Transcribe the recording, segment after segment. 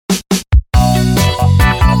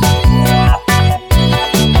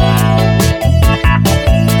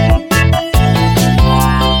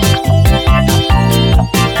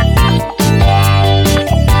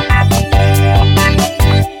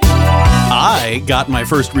I got my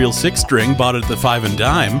first real 6-string, bought it at the 5 and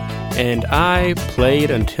dime. And I played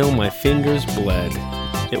until my fingers bled.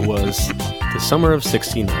 It was the summer of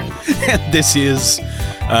 '69. And this is,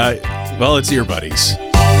 it's Ear Buddies.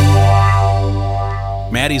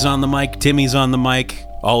 Maddie's on the mic, Timmy's on the mic,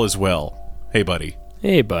 all is well. Hey, buddy.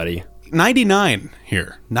 Hey, buddy. 99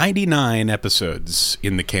 here. 99 episodes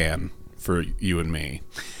in the can for you and me.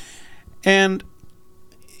 And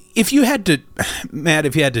if you had to, Matt,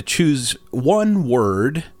 if you had to choose one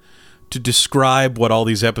word to describe what all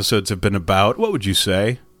these episodes have been about, what would you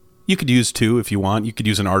say? You could use 2 if you want. You could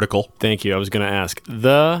use an article. Thank you. I was going to ask.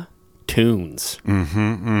 The tunes.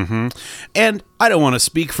 And I don't want to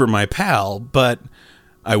speak for my pal, but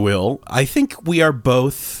I will. I think we are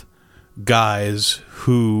both guys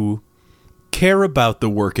who care about the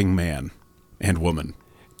working man and woman.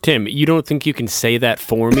 Tim, you don't think you can say that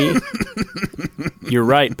for me? You're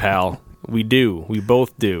right, pal. We do. We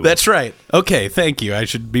both do. That's right. Okay, thank you. I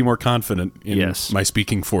should be more confident in my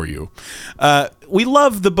speaking for you. We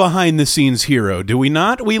love the behind-the-scenes hero, do we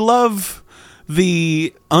not? We love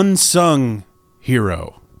the unsung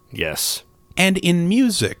hero. Yes. And in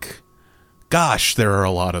music, gosh, there are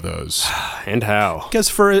a lot of those. And how? Because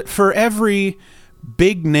for every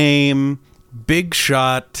big name, big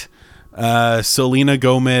shot, Selena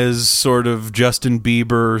Gomez, sort of Justin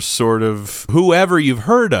Bieber, sort of whoever you've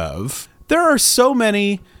heard of, there are so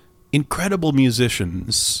many incredible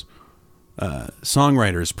musicians,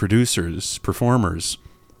 songwriters, producers, performers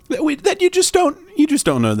that you just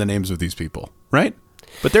don't know the names of these people, right?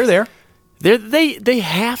 But they're there. They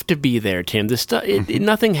have to be there, Tim.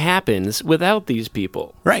 Nothing happens without these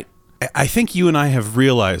people. Right. I think you and I have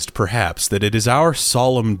realized, perhaps, that it is our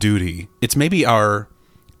solemn duty. It's maybe our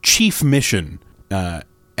chief mission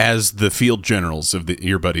as the field generals of the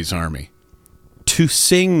Ear Buddies Army to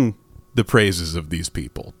sing the praises of these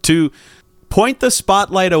people, to point the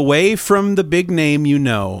spotlight away from the big name you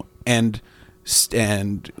know and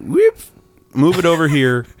move it over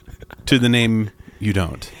here to the name you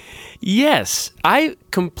don't. Yes, I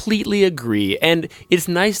completely agree. And it's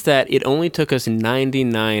nice that it only took us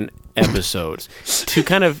 99 episodes to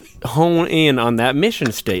kind of hone in on that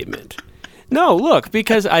mission statement. No, look,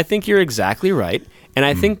 because I think you're exactly right. And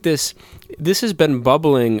I think this has been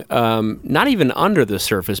bubbling, not even under the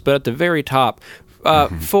surface, but at the very top,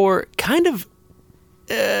 for kind of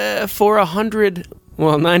for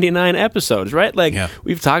 99 episodes, right? Like,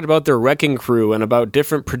 we've talked about the Wrecking Crew and about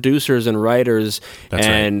different producers and writers. That's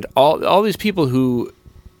and right. all these people who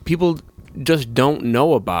people just don't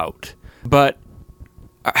know about. But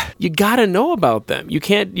you got to know about them. You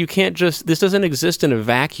can't just, this doesn't exist in a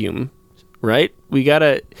vacuum, right? We got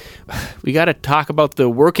to talk about the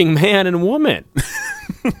working man and woman.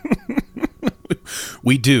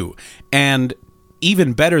 We do. And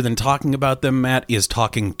even better than talking about them, Matt, is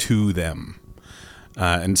talking to them.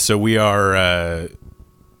 And so we are,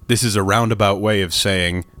 this is a roundabout way of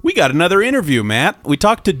saying, we got another interview, Matt. We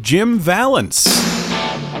talked to Jim Vallance.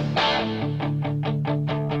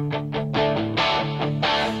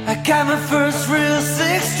 I got my first real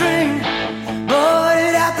 6-string, bought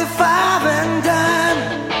it at the 5 and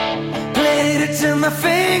dime, played it till my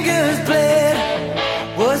fingers bled,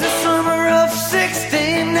 was the summer of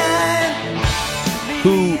 69.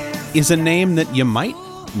 Who is a name that you might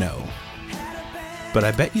know, but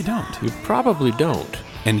I bet you don't. You probably don't.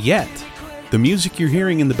 And yet, the music you're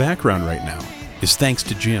hearing in the background right now is thanks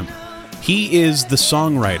to Jim. He is the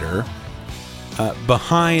songwriter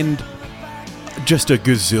behind just a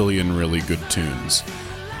gazillion really good tunes.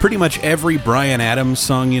 Pretty much every Bryan Adams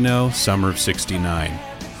song you know, Summer of 69,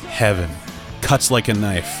 Heaven, Cuts Like a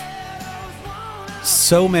Knife.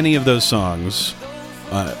 So many of those songs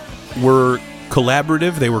were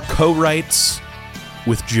collaborative. They were co-writes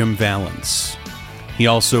with Jim Vallance. He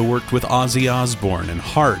also worked with Ozzy Osbourne and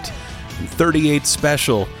Heart and 38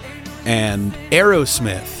 Special and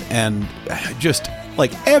Aerosmith and just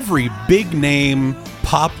like every big name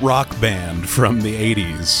pop rock band from the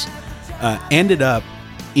 80s ended up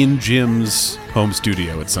in Jim's home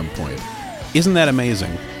studio at some point. Isn't that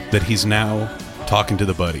amazing that he's now talking to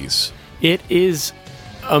the buddies? It is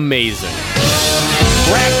amazing.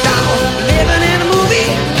 Racked down, living in a movie,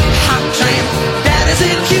 hot tramp, daddy's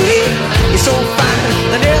in a cutie, you're so fine,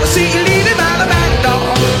 I never see you leaving by the back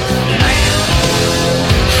door. Man,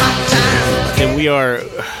 hot time. And we are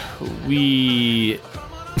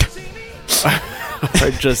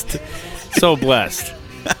just so blessed.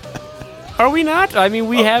 Are we not? I mean,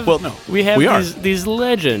 we have these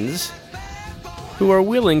legends who are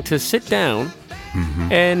willing to sit down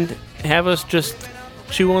and have us just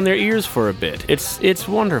chew on their ears for a bit. It's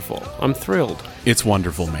wonderful. I'm thrilled. It's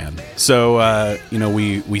wonderful, man. So,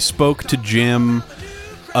 we spoke to Jim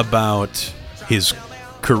about his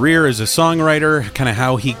career as a songwriter, kind of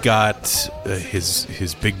how he got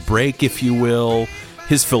his big break, if you will,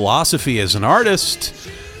 his philosophy as an artist,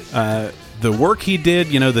 the work he did,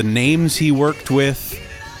 the names he worked with.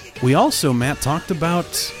 We also, Matt, talked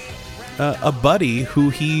about a buddy who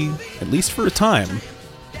he, at least for a time,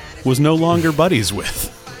 was no longer buddies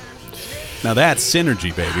with. Now that's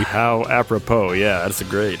synergy, baby. How apropos. Yeah, that's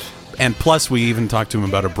great. And plus, we even talked to him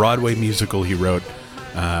about a Broadway musical he wrote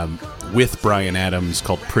with Bryan Adams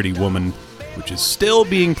called Pretty Woman, which is still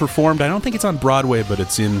being performed. I don't think it's on Broadway, but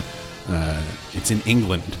it's in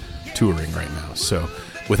England touring right now. So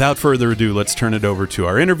without further ado, let's turn it over to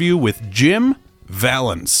our interview with Jim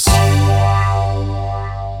Vallance.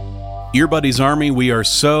 Earbuddies Army, we are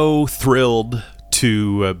so thrilled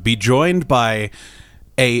to be joined by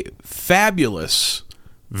a fabulous,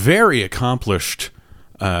 very accomplished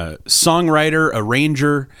songwriter,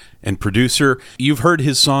 arranger, and producer. You've heard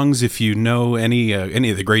his songs if you know any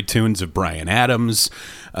of the great tunes of Bryan Adams,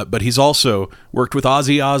 but he's also worked with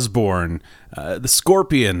Ozzy Osbourne, the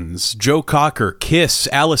Scorpions, Joe Cocker, Kiss,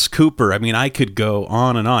 Alice Cooper. I mean, I could go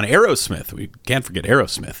on and on. Aerosmith. We can't forget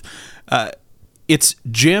Aerosmith. It's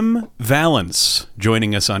Jim Vallance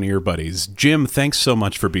joining us on Earbuddies. Jim, thanks so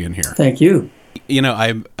much for being here. Thank you.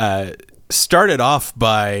 I started off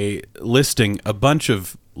by listing a bunch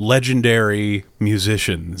of legendary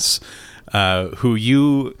musicians who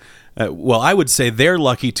you, I would say they're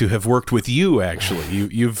lucky to have worked with you. Actually,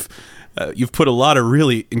 you've put a lot of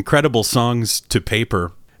really incredible songs to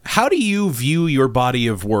paper. How do you view your body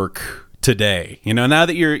of work today? Now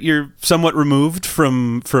that you're somewhat removed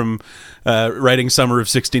from writing Summer of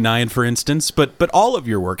 '69, for instance, but all of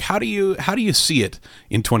your work, how do you see it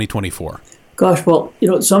in 2024? Gosh, well,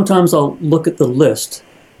 sometimes I'll look at the list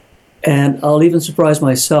and I'll even surprise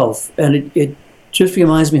myself. And it just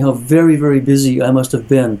reminds me how very, very busy I must have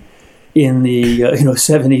been in the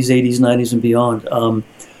 70s, 80s, 90s, and beyond.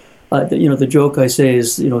 The joke I say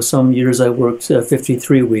is, some years I worked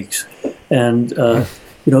 53 weeks and,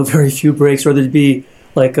 very few breaks, or there'd be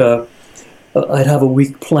like I'd have a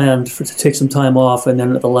week planned to take some time off. And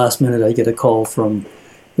then at the last minute, I get a call from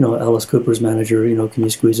Alice Cooper's manager, can you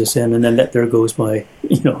squeeze us in? And then there goes my,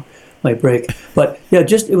 my break. But yeah,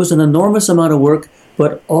 it was an enormous amount of work,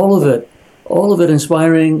 but all of it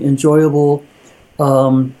inspiring, enjoyable.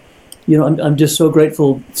 I'm just so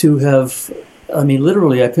grateful to have,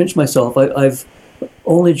 literally, I pinch myself. I've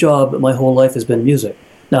only job my whole life has been music.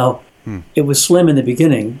 Now, it was slim in the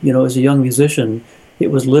beginning, as a young musician. It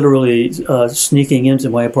was literally sneaking into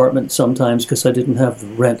my apartment sometimes because I didn't have the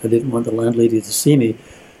rent. I didn't want the landlady to see me.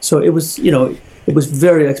 So it was, it was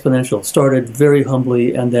very exponential. Started very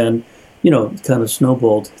humbly and then, kind of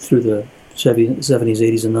snowballed through the 70s,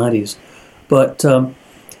 80s, and 90s. But, a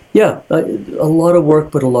lot of work,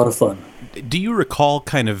 but a lot of fun. Do you recall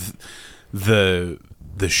kind of the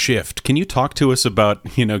shift? Can you talk to us about,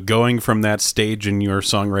 going from that stage in your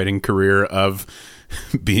songwriting career of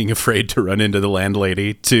being afraid to run into the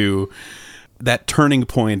landlady to that turning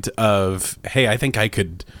point of, hey, I think I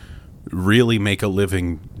could really make a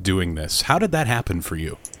living doing this? How did that happen for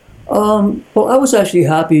you? Well, I was actually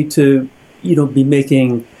happy to, be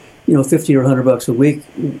making, $50 or $100 a week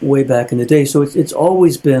way back in the day. So it's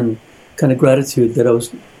always been kind of gratitude that I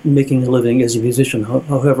was making a living as a musician,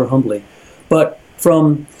 however humbly. But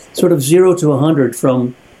from sort of 0 to 100,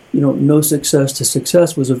 from, no success to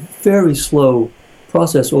success was a very slow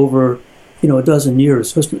process over, a dozen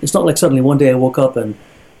years. So it's not like suddenly one day I woke up and,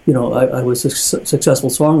 I was a successful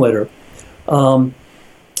songwriter.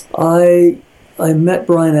 I met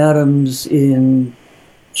Bryan Adams in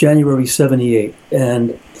January '78,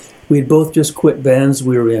 and we had both just quit bands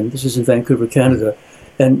we were in. This is in Vancouver, Canada,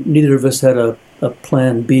 and neither of us had a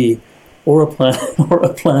plan B or a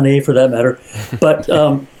plan A for that matter. But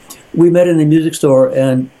we met in a music store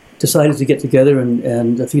and decided to get together,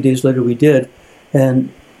 and a few days later we did, and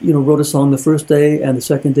wrote a song the first day and the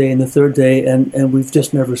second day and the third day, and we've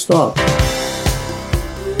just never stopped.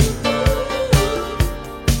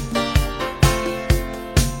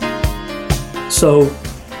 So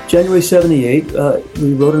January '78,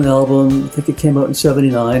 we wrote an album. I think it came out in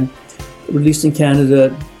 '79, released in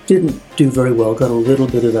Canada. Didn't do very well, got a little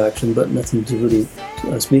bit of action, but nothing to really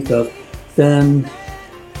speak of. Then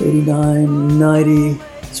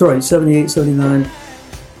 78, 79,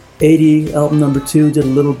 80, album number 2 did a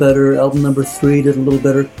little better, album number 3 did a little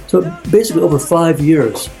better. So basically over 5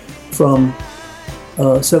 years, from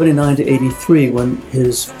 79 to 83, when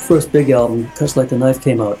his first big album, Cuts Like a Knife,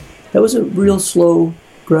 came out. That was a real slow,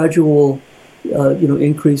 gradual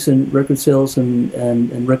increase in record sales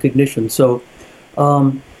and recognition. So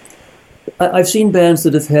I've seen bands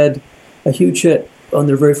that have had a huge hit on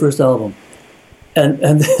their very first album, and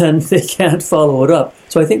then they can't follow it up.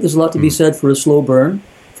 So I think there's a lot to be said for a slow burn,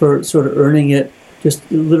 for sort of earning it just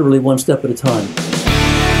literally one step at a time.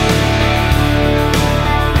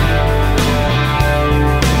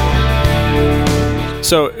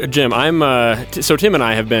 So, Jim, so Tim and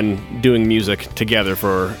I have been doing music together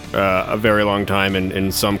for a very long time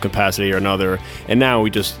in some capacity or another, and now we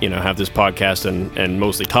just, have this podcast and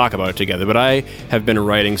mostly talk about it together. But I have been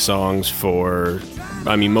writing songs for,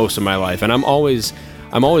 most of my life, and I'm always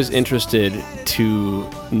interested to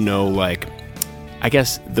know, like, I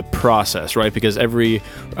guess the process, right? Because every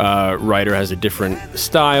writer has a different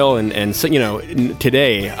style, and so,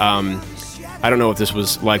 today. I don't know if this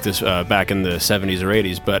was like this back in the 70s or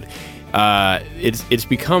 80s, but it's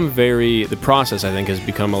become the process, I think, has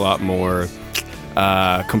become a lot more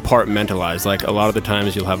compartmentalized. Like, a lot of the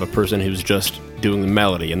times you'll have a person who's just doing the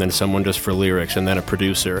melody, and then someone just for lyrics, and then a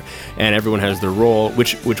producer, and everyone has their role,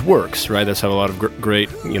 which works, right? That's how a lot of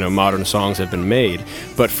great, modern songs have been made.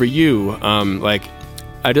 But for you, I'm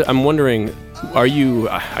wondering, Are you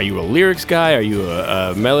a lyrics guy? Are you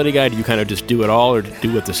a melody guy? Do you kind of just do it all, or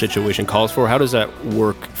do what the situation calls for? How does that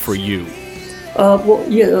work for you? Well,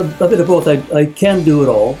 yeah, a bit of both. I can do it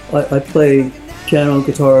all. I play piano,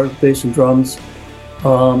 guitar, bass, and drums.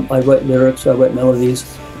 I write lyrics, I write melodies,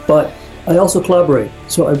 but I also collaborate.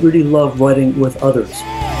 So I really love writing with others.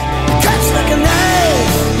 Cuts like a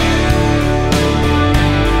knife.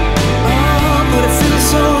 Oh, but it feels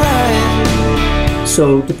so right.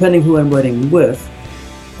 So depending who I'm writing with,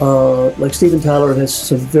 like Steven Tyler has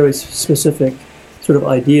some very specific sort of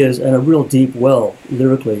ideas and a real deep well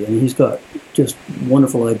lyrically, and he's got just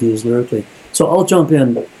wonderful ideas lyrically. So I'll jump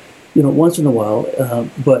in, once in a while,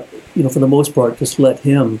 but for the most part, just let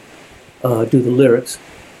him do the lyrics.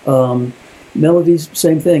 Melodies,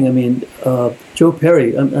 same thing. I mean, Joe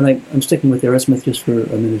Perry, and I'm sticking with Aerosmith just for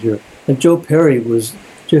a minute here. Like, Joe Perry was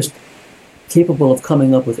just capable of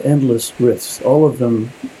coming up with endless riffs, all of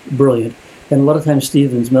them brilliant. And a lot of times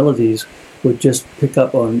Steven's melodies would just pick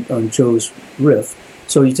up on Joe's riff.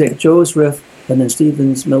 So you take Joe's riff and then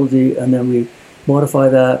Steven's melody, and then we modify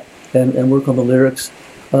that and work on the lyrics.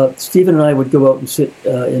 Steven and I would go out and sit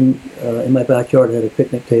in my backyard. I had a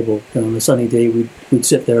picnic table, and on a sunny day we'd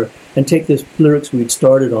sit there and take the lyrics we'd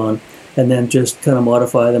started on and then just kind of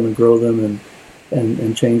modify them and grow them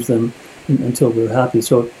and change them until we were happy.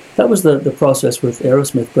 So that was the process with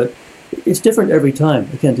Aerosmith, but it's different every time.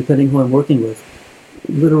 Again, depending who I'm working with,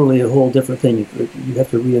 literally a whole different thing. You have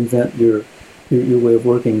to reinvent your way of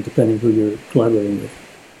working depending who you're collaborating with.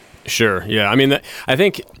 Sure. Yeah. I mean,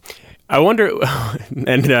 I wonder,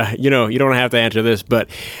 and you don't have to answer this, but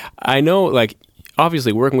I know, like,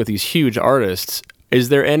 obviously working with these huge artists, is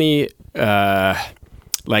there any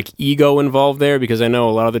ego involved there? Because I know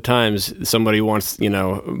a lot of the times somebody wants,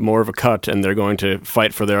 more of a cut, and they're going to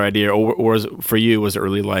fight for their idea. Or for you, was it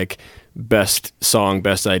really like best song,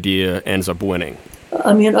 best idea ends up winning?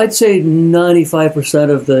 I mean, I'd say 95%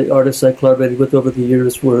 of the artists I collaborated with over the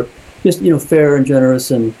years were just, fair and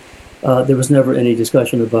generous, and there was never any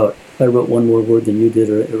discussion about, I wrote one more word than you did,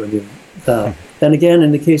 or any of that. And again,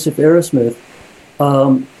 in the case of Aerosmith,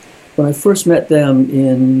 when I first met them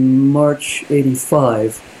in March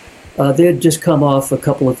 '85, they had just come off a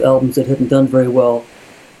couple of albums that hadn't done very well.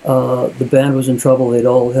 The band was in trouble. They'd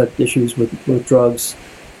all had issues with drugs.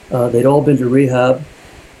 They'd all been to rehab.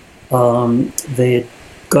 They had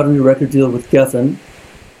got a new record deal with Geffen.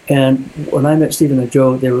 And when I met Steven and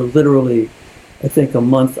Joe, they were literally, I think, a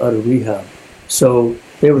month out of rehab. So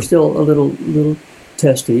they were still a little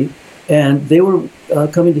testy. And they were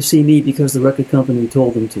coming to see me because the record company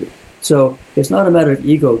told them to. So it's not a matter of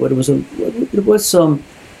ego, but it was some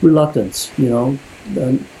reluctance,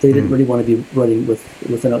 They didn't really want to be writing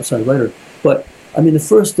with an outside writer. But, I mean, the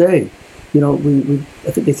first day,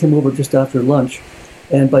 I think they came over just after lunch.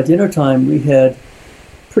 And by dinner time, we had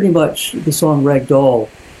pretty much the song Ragdoll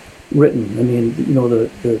written. I mean,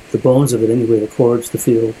 the bones of it anyway, the chords, the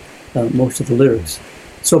feel, most of the lyrics.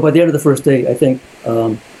 So by the end of the first day, I think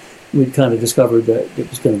we'd kind of discovered that it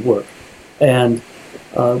was going to work. And,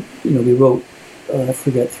 we wrote, I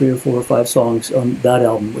forget, 3 or 4 or 5 songs on that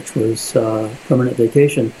album, which was Permanent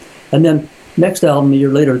Vacation. And then next album, a year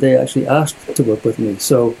later, they actually asked to work with me.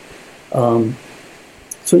 So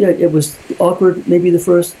yeah, it was awkward maybe the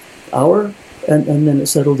first hour, and then it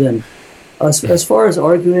settled in. As far as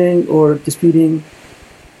arguing or disputing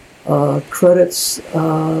credits,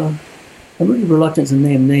 I'm really reluctant to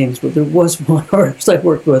name names, but there was one artist I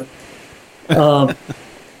worked with.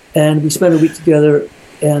 And we spent a week together,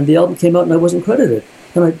 and the album came out, and I wasn't credited.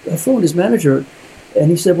 And I phoned his manager, and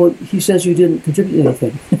he said, well, he says you didn't contribute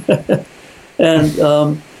anything.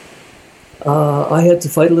 And I had to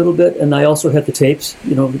fight a little bit, and I also had the tapes,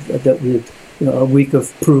 that we had, a week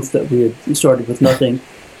of proof that we had started with nothing.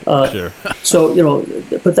 Sure. So,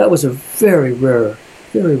 but that was a very rare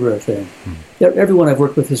thing. Everyone I've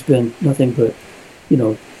worked with has been nothing but,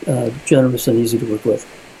 generous and easy to work with.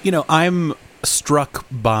 I'm struck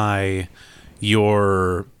by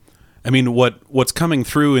what's coming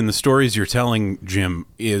through in the stories you're telling, Jim,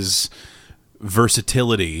 is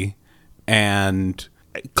versatility, and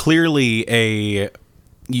clearly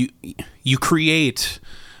you create,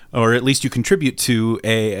 or at least you contribute to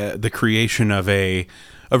the creation of a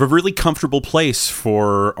really comfortable place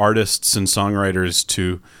for artists and songwriters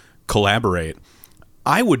to collaborate.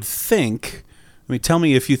 I would think, tell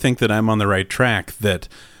me if you think that I'm on the right track,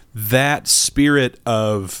 that spirit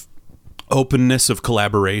of openness, of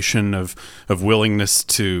collaboration, of willingness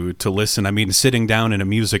to listen. Sitting down in a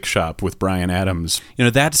music shop with Bryan Adams,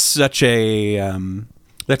 that's such an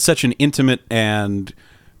intimate and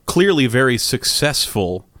clearly very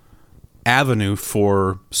successful avenue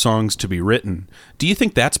for songs to be written. Do you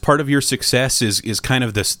think that's part of your success, is kind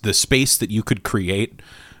of the space that you could create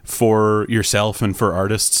for yourself and for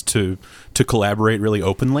artists to collaborate really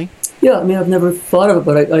openly? Yeah, I've never thought of it,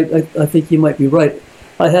 but I think you might be right.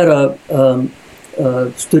 I had a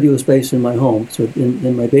studio space in my home, so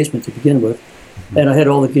in my basement to begin with, and I had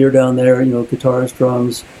all the gear down there, guitars,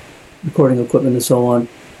 drums, recording equipment, and so on.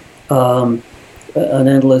 An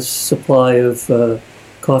endless supply of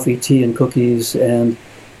coffee, tea, and cookies, and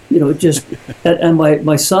and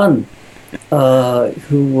my son,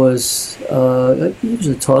 who was he was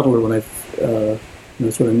a toddler when I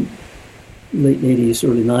sort of late 80s,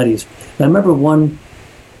 early 90s. And I remember one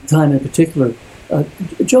time in particular,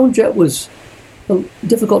 Joan Jett was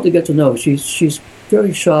difficult to get to know. She's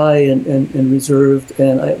very shy and reserved,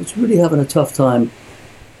 and I was really having a tough time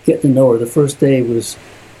getting to know her. The first day was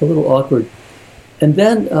a little awkward. And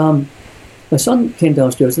then my son came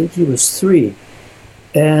downstairs, I think he was 3,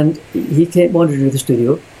 and he wandered into the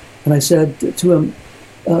studio, and I said to him,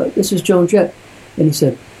 this is Joan Jett. And he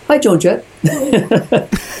said, hi, Joan Jett.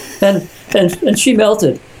 and she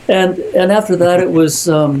melted. And after that, it was,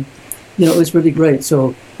 it was really great.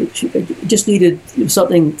 So it just needed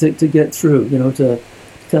something to get through, to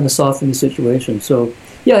kind of soften the situation. So,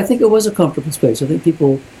 yeah, I think it was a comfortable space. I think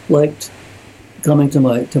people liked coming to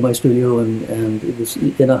my studio, and it was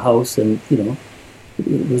in a house, and,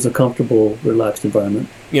 it was a comfortable, relaxed environment.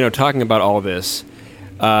 Talking about all this,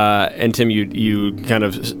 and Tim, you kind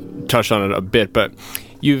of touched on it a bit, but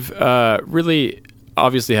you've really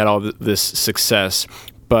obviously had all this success,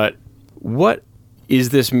 but what is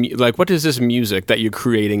this, what does this music that you're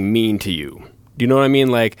creating mean to you? Do you know what I mean?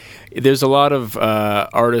 Like, there's a lot of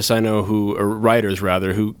artists I know or writers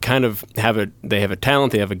rather, who kind of have a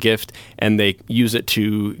talent, they have a gift, and they use it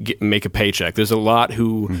to make a paycheck. There's a lot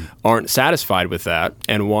who aren't satisfied with that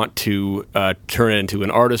and want to turn it into an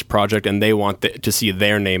artist project, and they want to see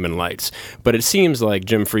their name in lights. But it seems like,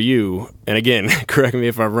 Jim, for you, and again, correct me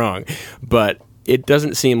if I'm wrong, but it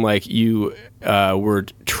doesn't seem like you were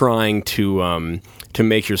trying to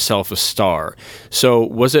make yourself a star. So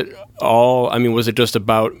was it just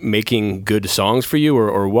about making good songs for you,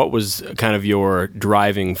 or what was kind of your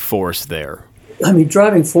driving force there?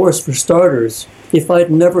 Driving force, for starters, if I'd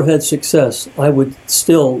never had success, I would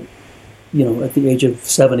still, at the age of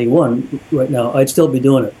 71 right now, I'd still be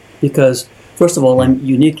doing it. Because, first of all, I'm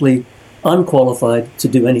uniquely unqualified to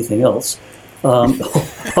do anything else.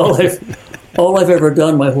 All I've ever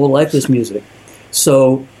done my whole life is music.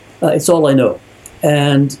 So it's all I know.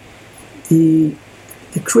 And the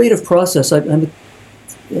creative process, in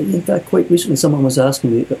fact, quite recently someone was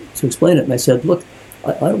asking me to explain it, and I said, look,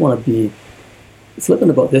 I don't want to be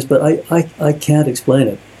flippant about this, but I can't explain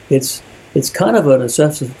it. It's kind of an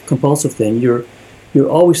obsessive-compulsive thing. You're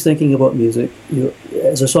always thinking about music.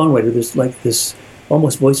 As a songwriter, there's like this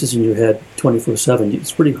almost voices in your head 24/7.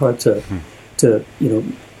 It's pretty hard to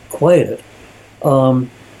quiet it.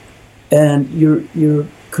 And you're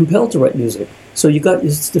compelled to write music. So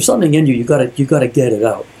there's something in you. You got to get it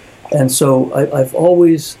out. And so I've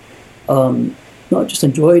always not just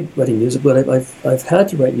enjoyed writing music, but I've had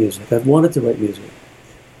to write music. I've wanted to write music.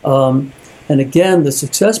 And again, the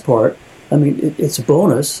success part, it's a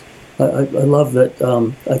bonus. I love that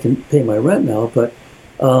I can pay my rent now. But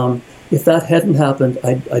if that hadn't happened,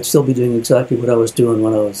 I'd still be doing exactly what I was doing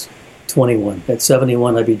when I was 21. At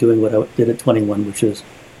 71, I'd be doing what I did at 21, which is,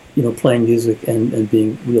 playing music and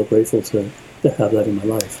being real grateful to have that in my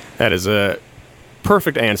life. That is a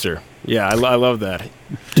Perfect answer. Yeah, I love that.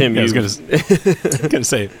 Tim, I was going to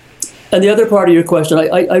say. And the other part of your question,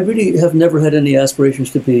 I really have never had any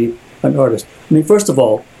aspirations to be an artist. I mean, first of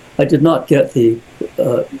all, I did not get the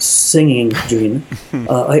singing gene.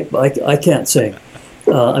 I can't sing.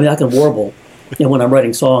 I mean, I can warble. And when I'm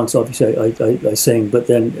writing songs, obviously I sing, but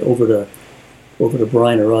then over to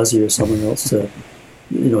Brian or Ozzy or someone else to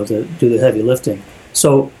do the heavy lifting.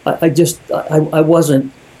 So I didn't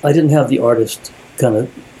have the artist kind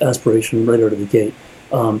of aspiration right out of the gate.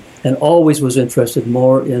 And always was interested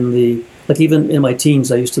more in even in my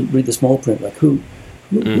teens, I used to read the small print, like who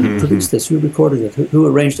produced this, who recorded it, who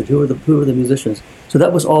arranged it, who were the musicians. So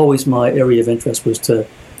that was always my area of interest, was to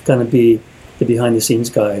kind of be the behind the scenes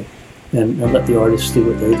guy and let the artists do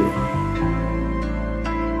what they do.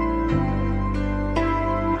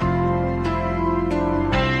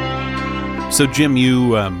 So Jim,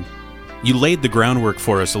 you laid the groundwork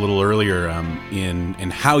for us a little earlier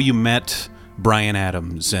in how you met Bryan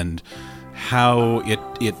Adams and how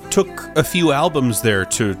it took a few albums there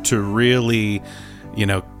to really,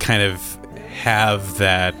 kind of have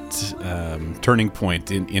that turning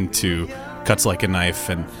point into Cuts Like a Knife,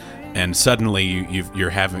 and suddenly you're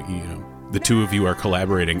having, the two of you are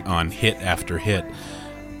collaborating on hit after hit.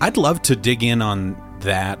 I'd love to dig in on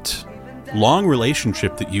that long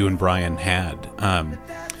relationship that you and Bryan had,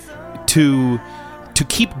 to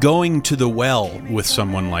keep going to the well with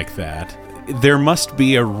someone like that. There must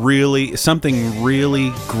be something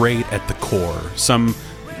really great at the core. Some,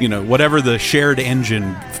 whatever the shared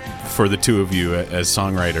engine for the two of you as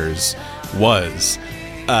songwriters was.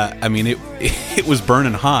 I mean, it was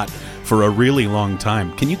burning hot for a really long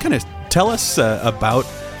time. Can you kind of tell us about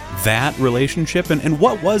that relationship and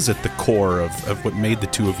what was at the core of what made the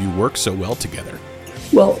two of you work so well together?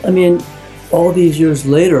 Well, I mean, all these years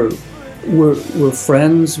later, we're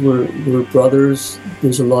friends, we're brothers.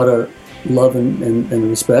 There's a lot of love and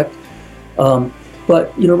respect.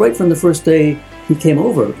 But, right from the first day he came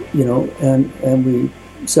over, and we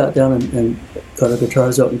sat down and got our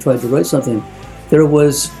guitars out and tried to write something, there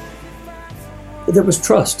was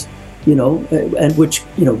trust, and which,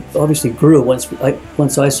 obviously grew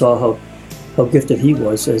once I saw how gifted he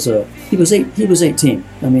was he was 18.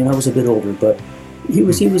 I mean, I was a bit older, but he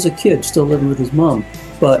was a kid still living with his mom,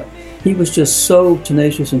 but he was just so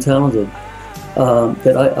tenacious and talented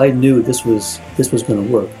that I knew this was going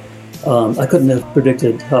to work. I couldn't have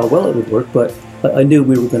predicted how well it would work, but I knew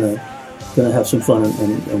we were going to have some fun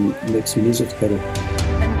and make some music together.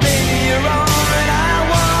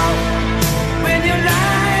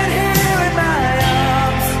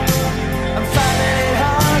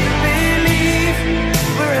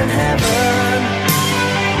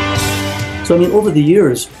 So I mean, over the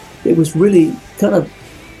years, it was really kind of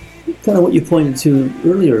what you pointed to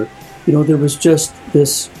earlier. There was just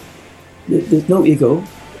there's no ego.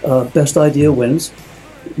 Best idea wins.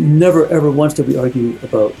 Never ever once did we argue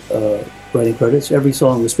about writing credits. Every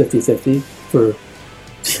song was 50-50 for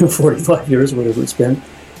 45 years or whatever it's been.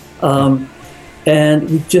 And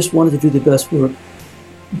we just wanted to do the best work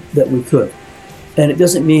that we could. And it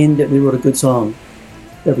doesn't mean that we wrote a good song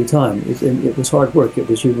every time. It was hard work. It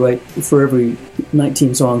was, you write, for every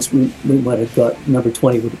 19 songs, we might have got number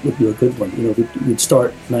 20 would be a good one. We'd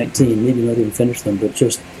start 19, maybe not even finish them, but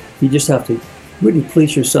you just have to really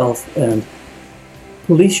police yourself and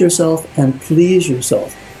please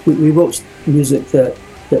yourself. We wrote music that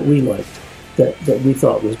we liked, that we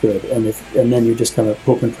thought was good, and then you just kind of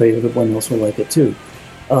hope and pray everyone else will like it too.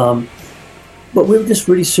 But we were just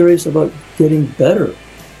really serious about getting better.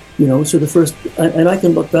 So the first, and I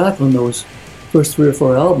can look back on those first 3 or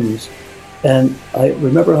 4 albums, and I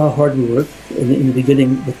remember how hard we worked in the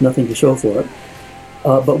beginning with nothing to show for it.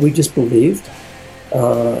 But we just believed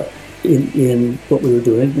in what we were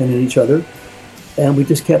doing and in each other, and we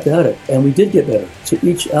just kept at it, and we did get better. So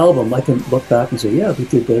each album, I can look back and say, yeah, we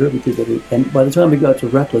did better. And by the time we got to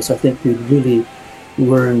Reckless, I think we really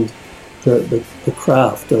learned the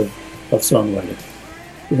craft of songwriting.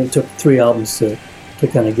 It took 3 albums to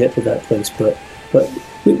kind of get to that place, but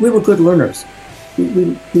we were good learners.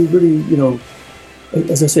 We really,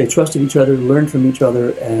 as I say, trusted each other, learned from each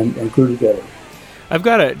other, and grew together. I've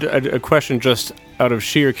got a question just out of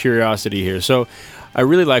sheer curiosity here. So I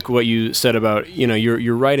really like what you said about,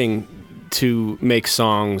 you're writing to make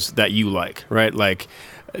songs that you like, right?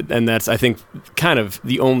 And that's, I think, kind of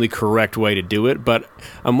the only correct way to do it. But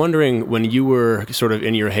I'm wondering, when you were sort of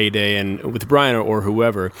in your heyday and with Bryan or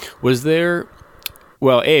whoever, was there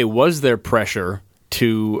pressure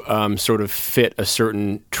to sort of fit a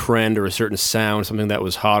certain trend or a certain sound, something that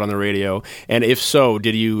was hot on the radio? And if so,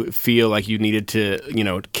 did you feel like you needed to,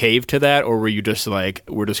 cave to that, or were you just like,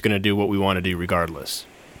 we're just going to do what we want to do regardless?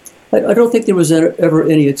 I don't think there was ever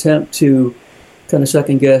any attempt to kind of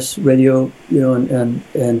second guess radio,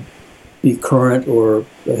 and be current or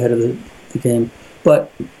ahead of the game.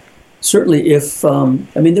 But certainly, if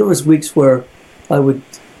there was weeks where I would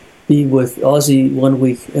be with Ozzy one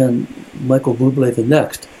week and Michael Bublé the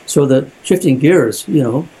next. So the shifting gears,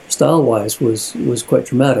 style-wise, was quite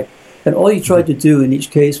dramatic. And all you tried to do in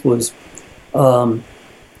each case was write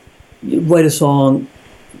a song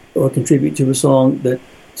or contribute to a song that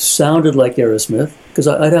sounded like Aerosmith, because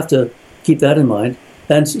I'd have to keep that in mind.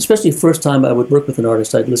 And especially the first time I would work with an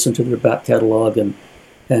artist, I'd listen to their back catalog and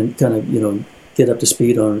kind of, get up to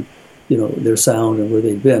speed on, their sound and where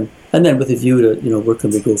they'd been. And then with a view to, where can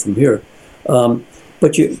we go from here?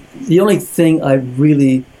 But the only thing I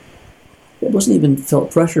really, it wasn't even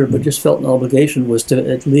felt pressure, but just felt an obligation, was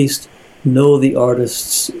to at least know the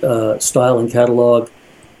artist's style and catalog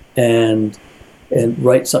and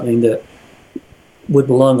write something that would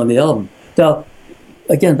belong on the album. Now,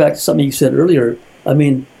 again, back to something you said earlier,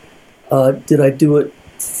 did I do it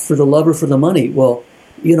for the love or for the money? Well,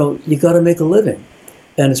 you got to make a living.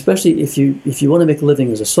 And especially if you want to make a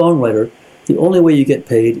living as a songwriter, the only way you get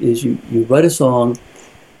paid is you write a song,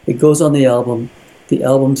 it goes on the album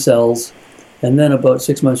sells, and then about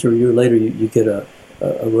 6 months or a year later, you get a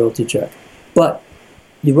royalty check. But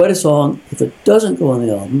you write a song, if it doesn't go on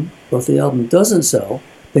the album, or if the album doesn't sell,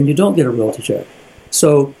 then you don't get a royalty check.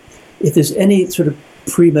 So if there's any sort of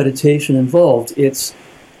premeditation involved, it's,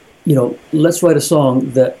 let's write a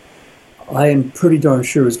song that I am pretty darn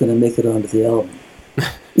sure is going to make it onto the album.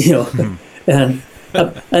 And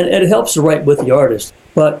it helps to write with the artist.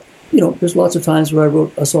 But, there's lots of times where I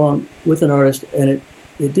wrote a song with an artist and it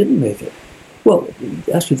didn't make it. Well,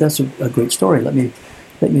 actually, that's a great story. Let me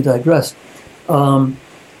digress.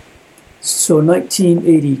 So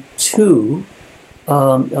 1982, I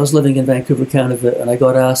was living in Vancouver, Canada, and I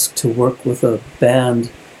got asked to work with a band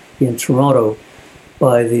in Toronto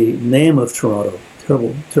by the name of Toronto.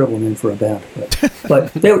 Terrible name for a band,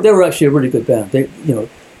 but they were actually a really good band.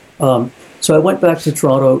 So I went back to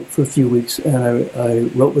Toronto for a few weeks and I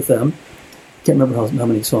wrote with them. Can't remember how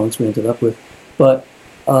many songs we ended up with, but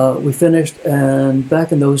we finished. And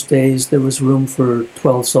back in those days, there was room for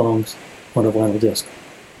 12 songs on a vinyl disc.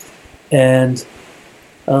 And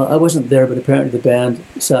I wasn't there, but apparently the band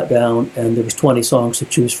sat down and there was 20 songs to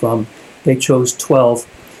choose from. They chose 12,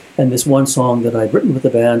 and this one song that I'd written with the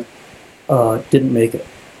band didn't make it.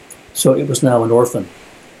 So it was now an orphan.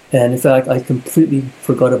 And in fact, I completely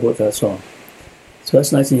forgot about that song. So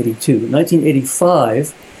that's 1982.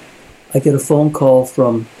 1985, I get a phone call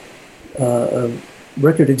from a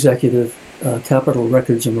record executive, Capitol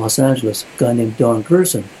Records in Los Angeles, a guy named Don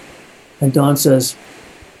Gerson. And Don says,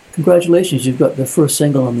 "Congratulations, you've got the first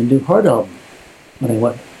single on the new Heart album." And I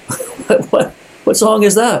went, what song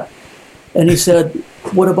is that? And he said,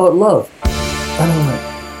 "What About Love?" And I went,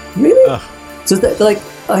 "Really?" So that,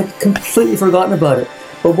 I'd completely forgotten about it.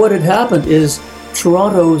 But what had happened is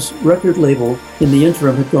Toronto's record label in the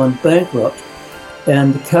interim had gone bankrupt,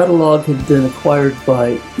 and the catalog had been acquired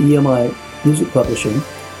by EMI Music Publishing.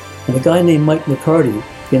 And a guy named Mike McCarty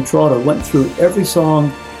in Toronto went through every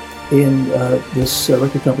song in this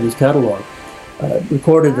record company's catalog,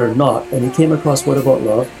 recorded or not, and he came across What About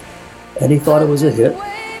Love, and he thought it was a hit,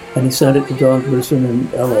 and he sent it to Don Gerson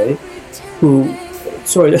in LA, who,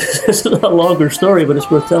 sorry, this is a longer story, but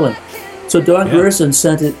it's worth telling. So Don Gerson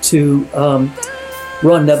sent it to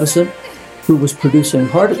Ron Nevison, who was producing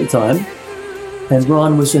Heart at the time, and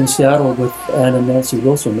Ron was in Seattle with Ann and Nancy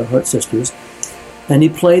Wilson, the Hart sisters, and he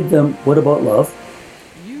played them What About Love,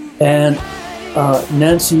 and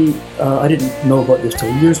Nancy, I didn't know about this till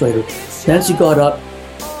years later, Nancy got up,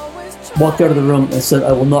 walked out of the room and said,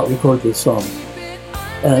 "I will not record this song."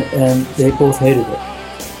 And they both hated it.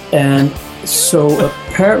 And so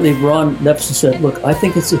apparently Ron Nevison said, "Look, I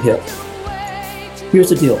think it's a hit. Here's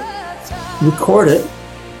the deal. Record it,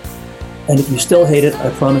 and if you still hate it, I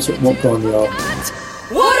promise it won't go on the album."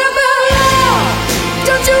 What about love?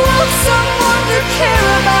 Don't you want someone to care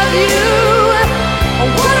about you?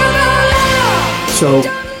 What about love? So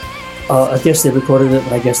I guess they recorded it,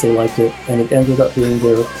 and I guess they liked it, and it ended up being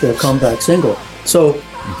their comeback single. So,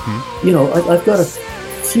 I've got a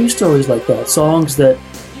few stories like that, songs that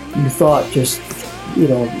you thought just,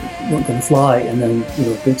 weren't going to fly, and then,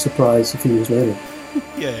 big surprise a few years later.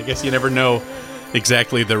 Yeah, I guess you never know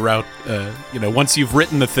exactly the route. Once you've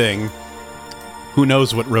written the thing, who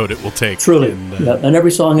knows what road it will take. Truly. And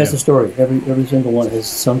every song has yeah. a story. Every single one has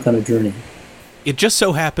some kind of journey. It just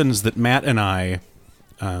so happens that Matt and I,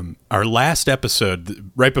 our last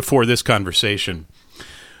episode, right before this conversation,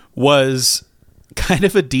 was kind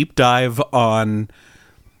of a deep dive on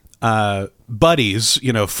buddies,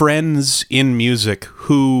 friends in music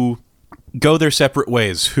who go their separate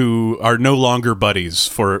ways, who are no longer buddies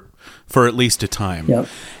for at least a time. Yep.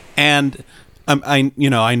 And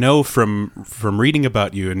I know from reading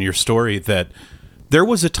about you and your story that there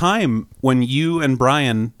was a time when you and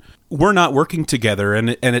Brian were not working together, and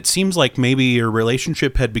it seems like maybe your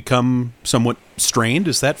relationship had become somewhat strained.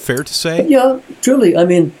 Is that fair to say? Yeah, truly. I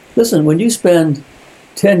mean, listen, when you spend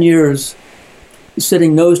 10 years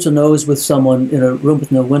sitting nose to nose with someone in a room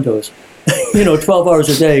with no windows, 12 hours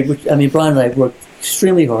a day, which, I mean, Brian and I worked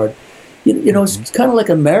extremely hard. It's kind of like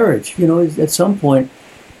a marriage. At some point,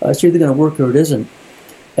 it's either going to work or it isn't.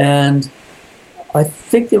 And I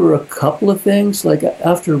think there were a couple of things, like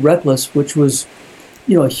after Reckless, which was,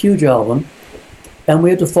 a huge album, and we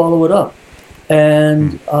had to follow it up.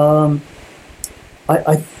 And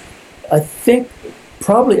I think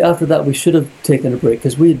probably after that we should have taken a break,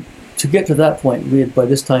 because to get to that point, we had by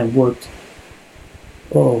this time worked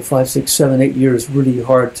 5, 6, 7, 8 years really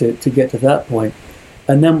hard to get to that point.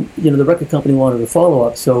 And then, the record company wanted a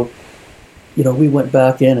follow-up, so, we went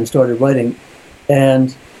back in and started writing,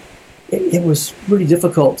 and it was really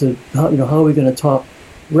difficult to, how are we going to top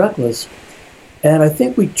Reckless? And I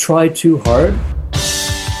think we tried too hard,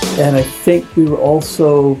 and I think we were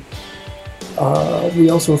also,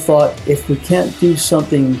 thought if we can't do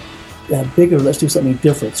something bigger, let's do something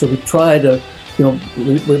different. So we tried to,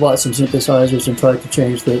 we bought some synthesizers and tried to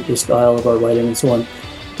change the style of our writing and so on.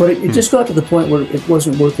 But it just got to the point where it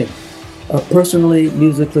wasn't working, personally,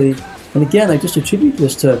 musically. And again, I just attribute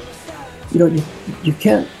this to, you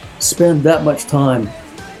can't spend that much time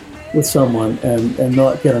with someone and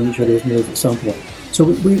not get on each other's nerves at some point. So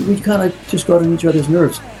we kind of just got on each other's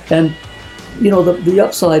nerves. And, the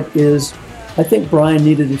upside is, I think Brian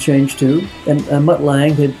needed a change too. And Mutt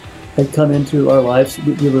Lang had come into our lives.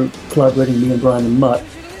 We were collaborating, me and Brian and Mutt.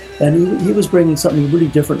 And he was bringing something really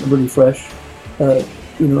different and really fresh, to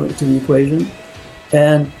the equation.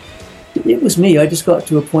 And it was me. I just got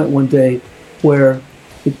to a point one day where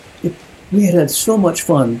we had so much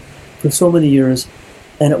fun for so many years,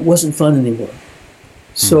 and it wasn't fun anymore.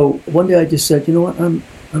 So one day I just said, you know what, I'm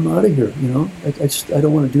out of here. I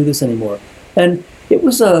don't want to do this anymore. And it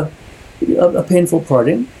was a painful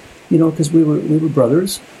parting, because we were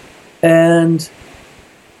brothers. And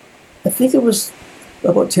I think it was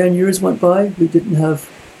about 10 years went by. We didn't have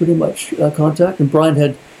pretty much contact. And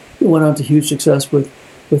Brian went on to huge success with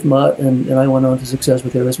Mutt, and I went on to success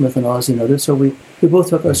with Aerosmith and Ozzy and others. So we both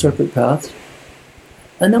took our separate paths.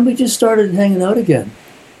 And then we just started hanging out again.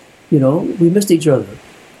 We missed each other.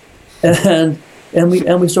 And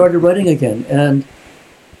we started writing again. And,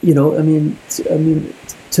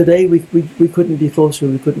 today we couldn't be closer,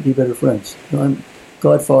 we couldn't be better friends. I'm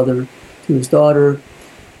godfather to his daughter.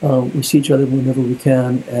 We see each other whenever we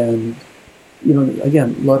can, and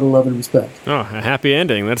again, a lot of love and respect. Oh, a happy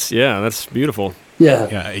ending. That's beautiful.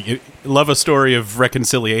 Yeah, you love a story of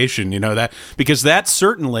reconciliation. That, because that's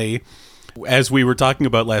certainly, as we were talking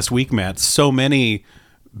about last week, Matt, so many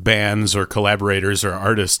bands or collaborators or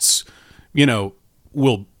artists,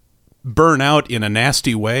 will burn out in a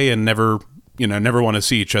nasty way and never want to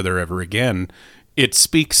see each other ever again. It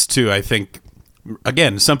speaks to, I think,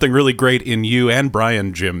 again, something really great in you and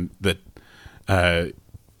Brian, Jim, that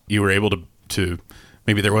you were able to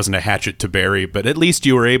maybe there wasn't a hatchet to bury, but at least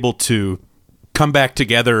you were able to come back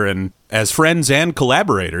together and as friends and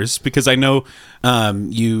collaborators, because I know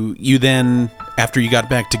you then, after you got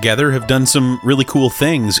back together, have done some really cool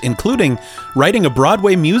things, including writing a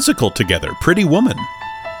Broadway musical together, Pretty Woman.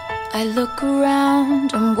 I look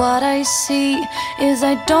around and what I see is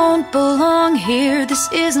I don't belong here. This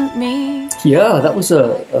isn't me. Yeah, that was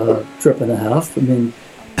a trip and a half. I mean,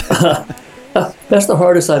 that's the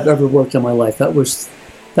hardest I've ever worked in my life. That was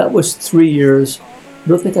 3 years. I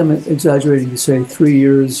don't think I'm exaggerating to say 3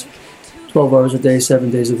 years, 12 hours a day, 7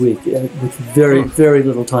 days a week, with very, very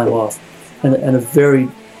little time off, and a very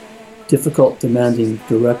difficult, demanding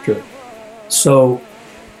director. So,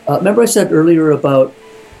 remember I said earlier about,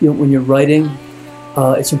 when you're writing,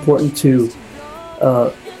 it's important to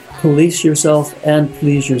police yourself and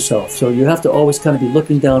please yourself. So you have to always kind of be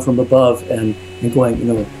looking down from above and going,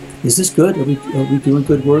 is this good? Are we doing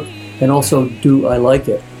good work? And also, do I like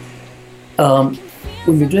it?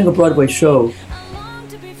 When you're doing a Broadway show,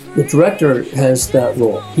 the director has that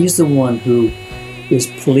role. He's the one who is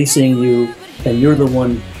policing you, and you're the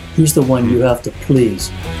one He's the one you have to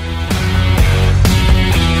please.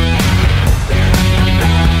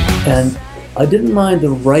 And I didn't mind the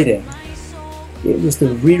writing. It was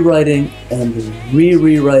the rewriting and the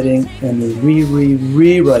rewriting and the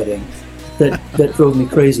rewriting that drove me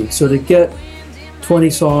crazy. So to get 20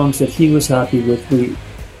 songs that he was happy with, we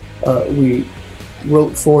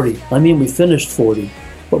wrote 40. I mean, we finished 40,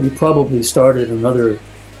 but we probably started another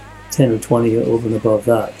 10 or 20 over and above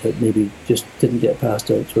that maybe just didn't get past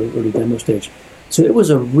the sort of early demo stage. So it was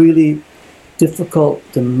a really difficult,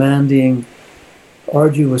 demanding,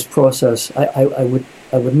 arduous process. I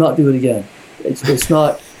would not do it again. It's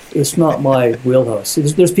not my wheelhouse.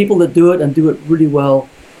 There's people that do it and do it really well,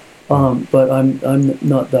 but I'm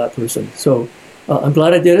not that person. So I'm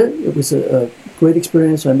glad I did it. It was a great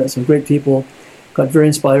experience. I met some great people. Got very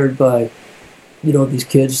inspired by these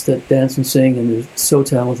kids that dance and sing, and they're so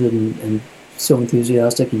talented and so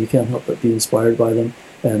enthusiastic, and you can't help but be inspired by them.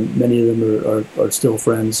 And many of them are still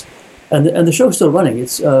friends, and the show's still running.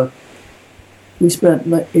 It's we spent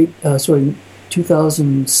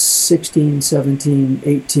 2016, 17,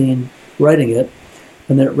 18 writing it,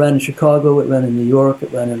 and then it ran in Chicago, it ran in New York,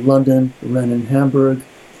 it ran in London, it ran in Hamburg,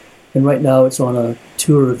 and right now it's on a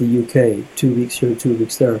tour of the UK, 2 weeks here, 2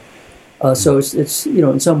 weeks there. So it's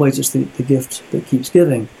in some ways it's the gift that keeps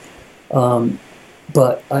giving,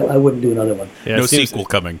 but I wouldn't do another one. Yeah, no sequel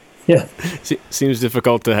coming. Yeah, seems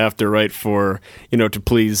difficult to have to write for to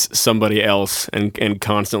please somebody else and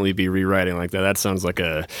constantly be rewriting like that. That sounds like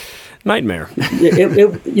a nightmare.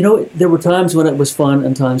 There were times when it was fun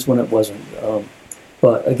and times when it wasn't.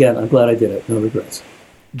 But again, I'm glad I did it. No regrets.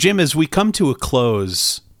 Jim, as we come to a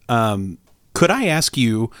close, could I ask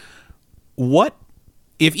you what?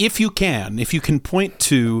 If you can point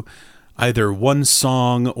to either one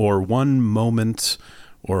song or one moment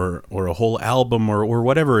or a whole album or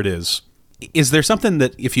whatever it is there something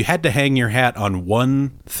that if you had to hang your hat on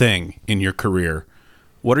one thing in your career,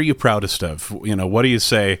 what are you proudest of? What do you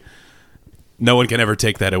say, no one can ever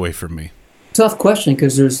take that away from me? Tough question,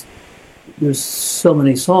 because there's so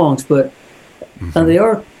many songs, but and they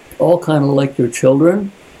are all kind of like your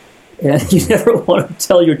children, and you never want to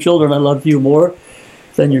tell your children I love you more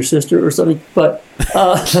than your sister or something. But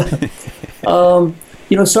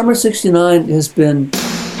Summer '69 has been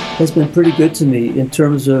pretty good to me in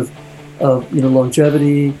terms of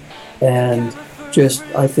longevity and just,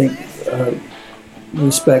 I think,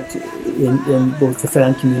 respect in both the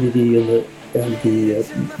fan community and the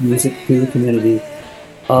music theater community.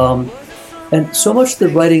 And so much of the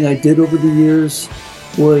writing I did over the years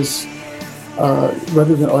was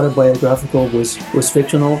rather than autobiographical was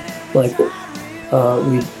fictional. Like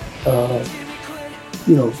we'd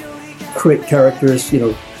create characters,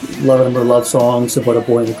 love or love songs about a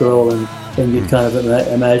boy and a girl, and you'd kind of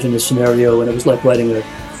imagine a scenario, and it was like writing a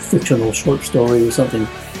fictional short story or something.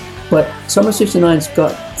 But Summer '69's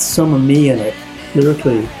got some of me in it,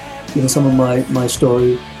 lyrically, some of my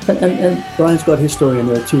story, and Brian's got his story in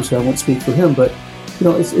there too, so I won't speak for him. But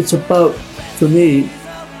it's about, for me,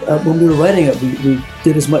 when we were writing it, we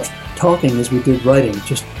did as much talking as we did writing.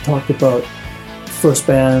 Just talked about first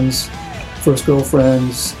bands, first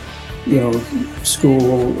girlfriends,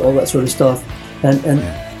 school, all that sort of stuff, and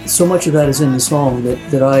so much of that is in the song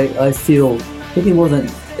that I feel, maybe more than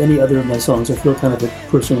any other of my songs, I feel kind of a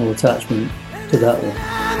personal attachment to that one.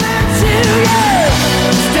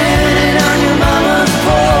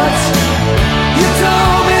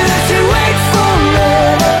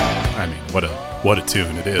 I mean, what a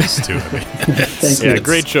tune it is too. I mean, Thank you.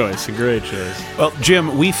 Great choice. Well,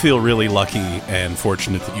 Jim, we feel really lucky and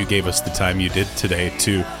fortunate that you gave us the time you did today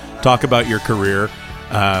to talk about your career.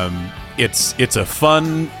 It's a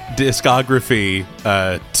fun discography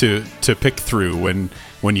to pick through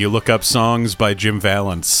when you look up songs by Jim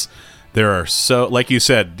Vallance. There are so, like you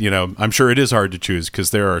said, I'm sure it is hard to choose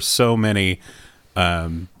because there are so many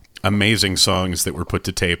amazing songs that were put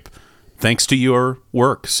to tape thanks to your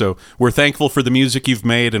work. So we're thankful for the music you've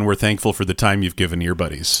made, and we're thankful for the time you've given your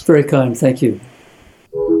buddies. Very kind. Thank you.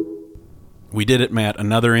 We did it, Matt.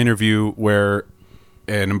 Another interview where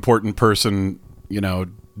an important person,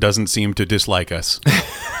 doesn't seem to dislike us.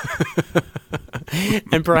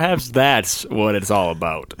 And perhaps that's what it's all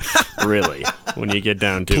about, really, when you get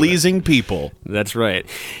down to pleasing people. That's right.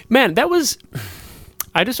 Man, that was...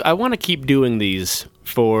 I want to keep doing these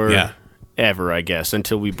forever, I guess,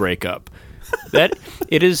 until we break up.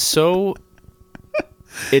 It's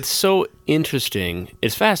so interesting.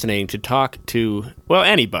 It's fascinating to talk to, well,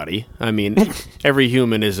 anybody. I mean, every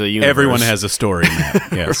human is a universe. Everyone has a story,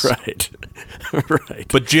 Matt. Yes. Right.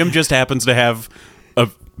 But Jim just happens to have a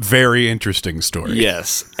very interesting story.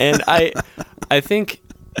 Yes. And I think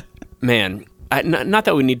man, not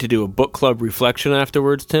that we need to do a book club reflection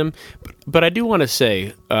afterwards, Tim, but I do want to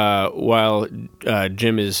say, while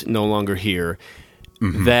Jim is no longer here,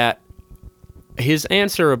 that his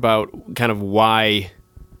answer about kind of why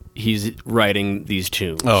he's writing these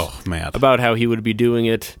tunes. Oh, man. About how he would be doing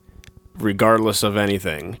it regardless of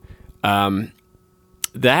anything.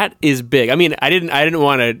 That is big. I mean, I didn't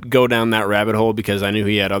want to go down that rabbit hole because I knew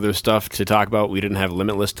he had other stuff to talk about. We didn't have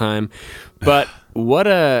limitless time. But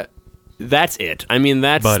that's it. I mean,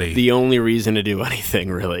 that's the only reason to do anything,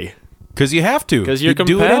 really. Because you have to. Because you're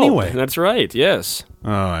compelled. Do it anyway. That's right, yes.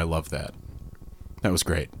 Oh, I love that. That was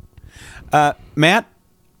great. Matt,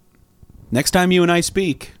 next time you and I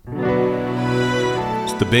speak,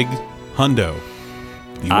 it's the big hundo.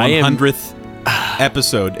 The 100th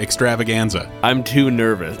episode extravaganza. I'm too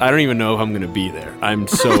nervous. I don't even know if I'm going to be there. I'm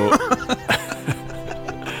so...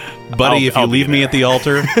 Buddy, if you leave me at the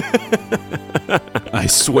altar, I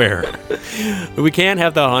swear. We can't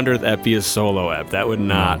have the 100th ep be a solo ep. That would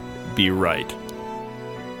not be right.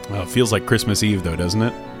 Well, it feels like Christmas Eve, though, doesn't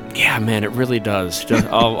it? Yeah, man, it really does. Just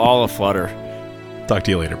all aflutter. Talk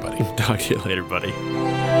to you later, buddy. Talk to you later, buddy.